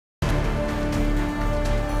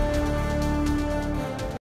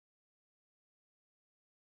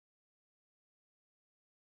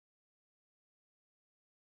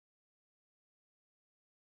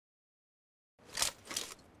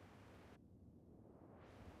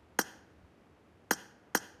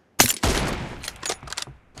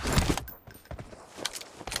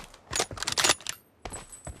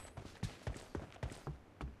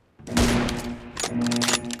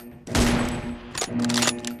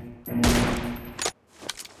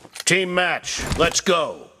Team match, let's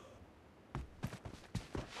go.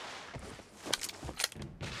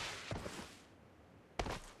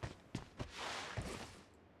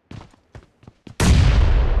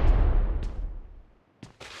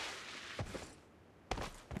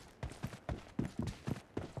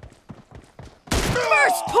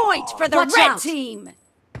 First point for the red team!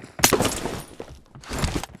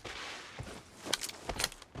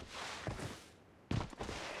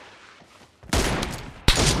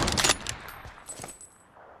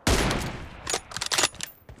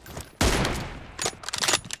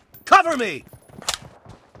 Cover me!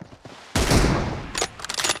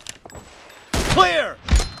 Clear!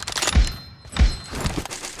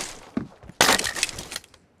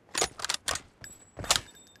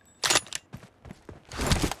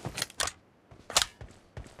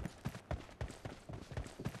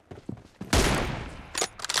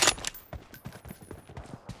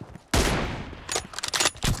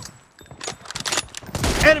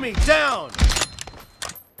 Enemy down!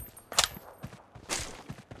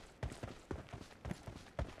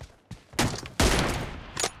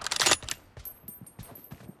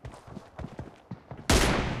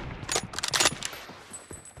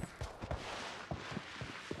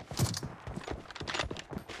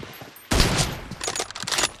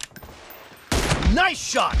 Nice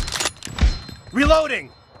shot!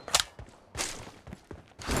 Reloading!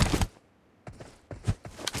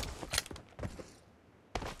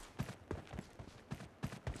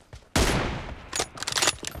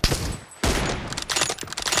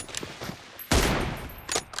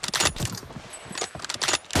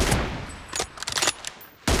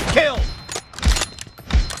 Kill!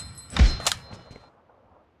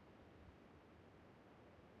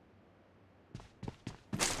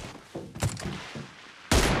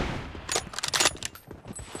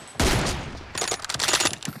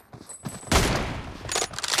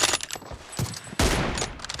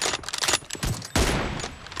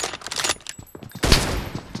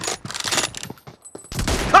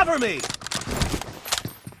 Cover me!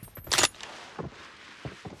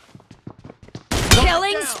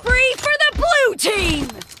 Killing spree for the blue team!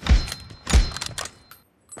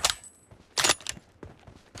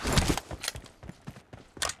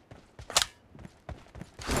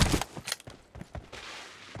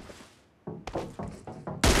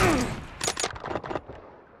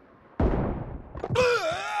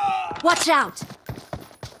 Watch out!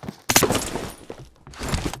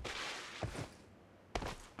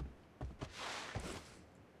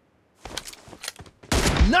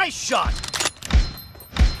 Nice shot!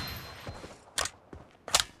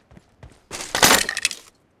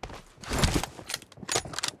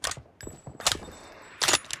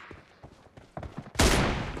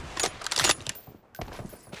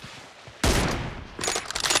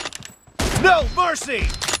 No mercy!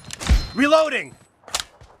 Reloading!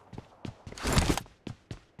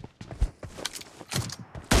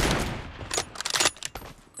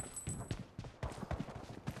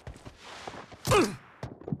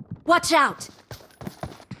 Watch out!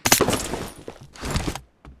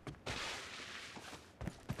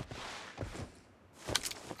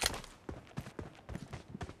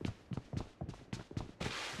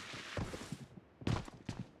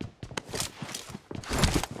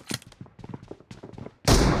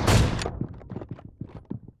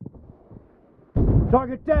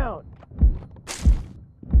 Target down!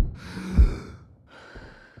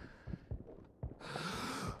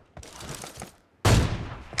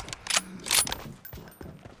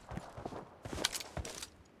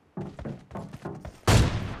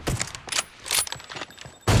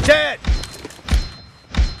 Dead!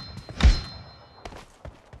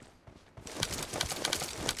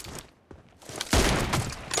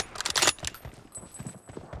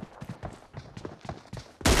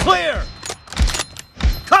 Clear!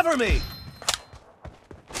 Cover me!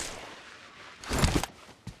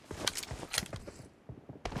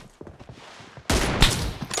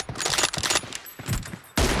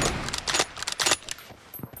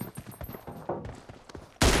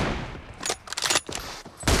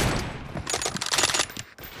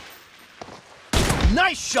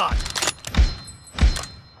 Nice shot!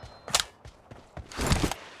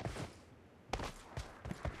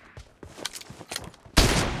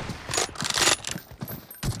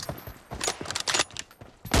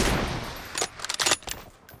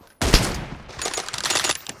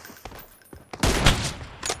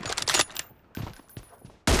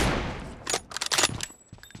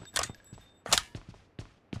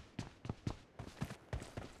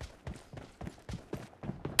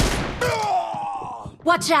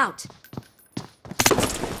 Watch out!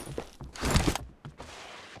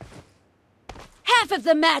 Half of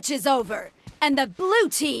the match is over, and the blue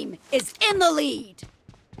team is in the lead.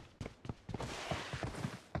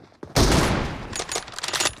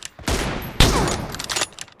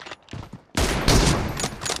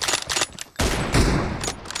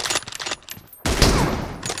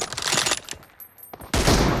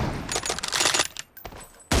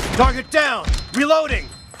 Target down! Reloading!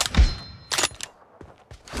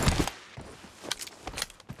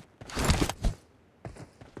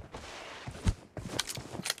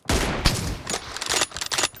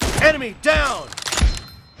 Enemy down!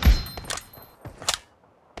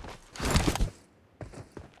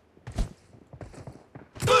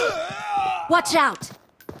 Watch out!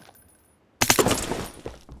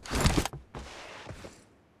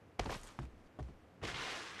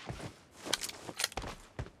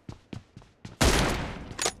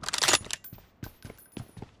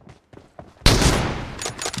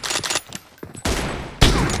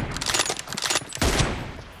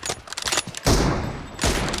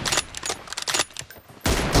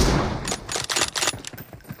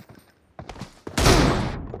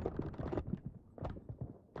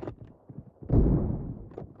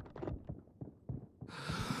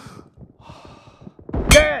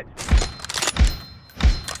 Dead!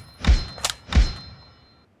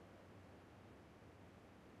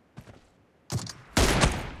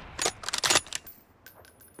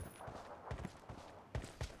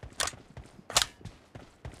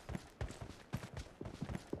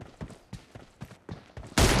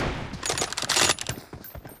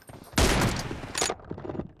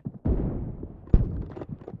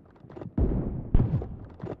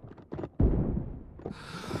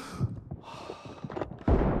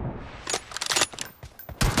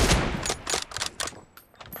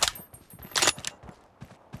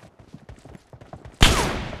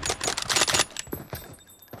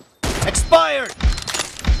 Expired!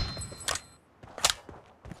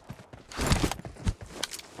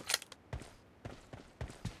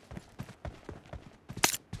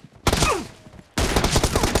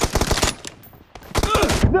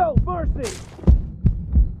 No mercy!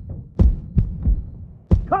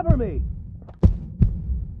 Cover me!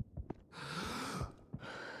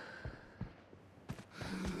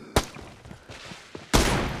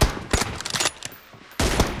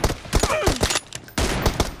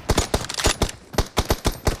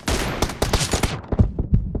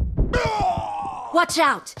 Watch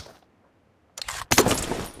out!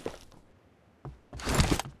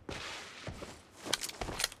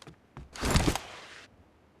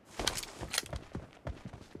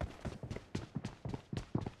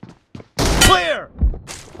 Clear!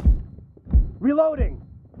 Reloading!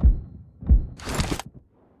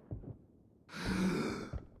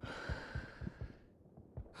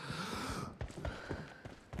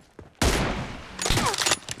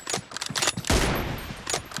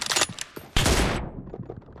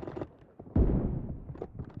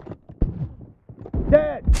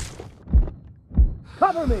 Dead!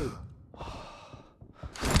 Cover me!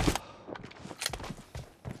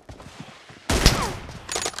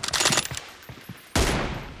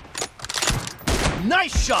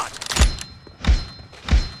 Nice shot!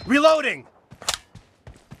 Reloading!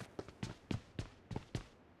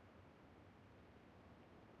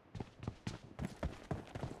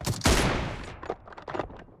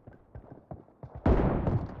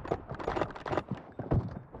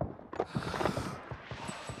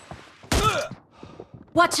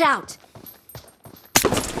 Watch out!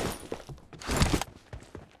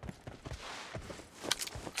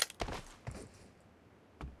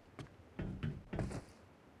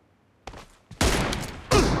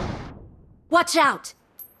 Watch out!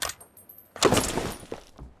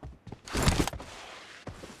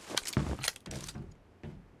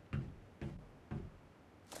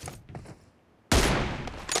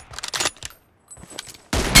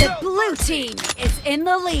 The blue team is in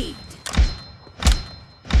the lead.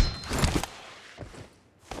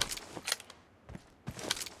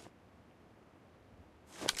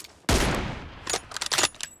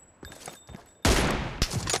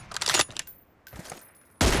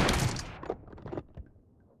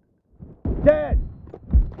 Dead!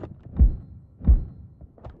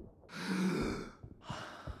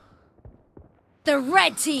 The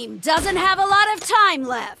red team doesn't have a lot of time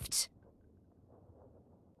left.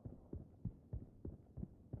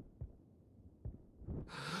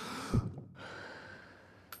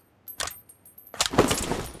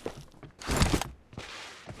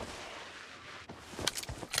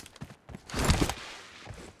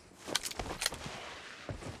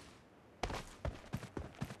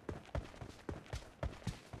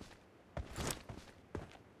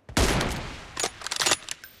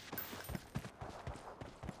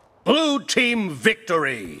 Blue team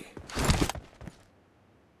victory!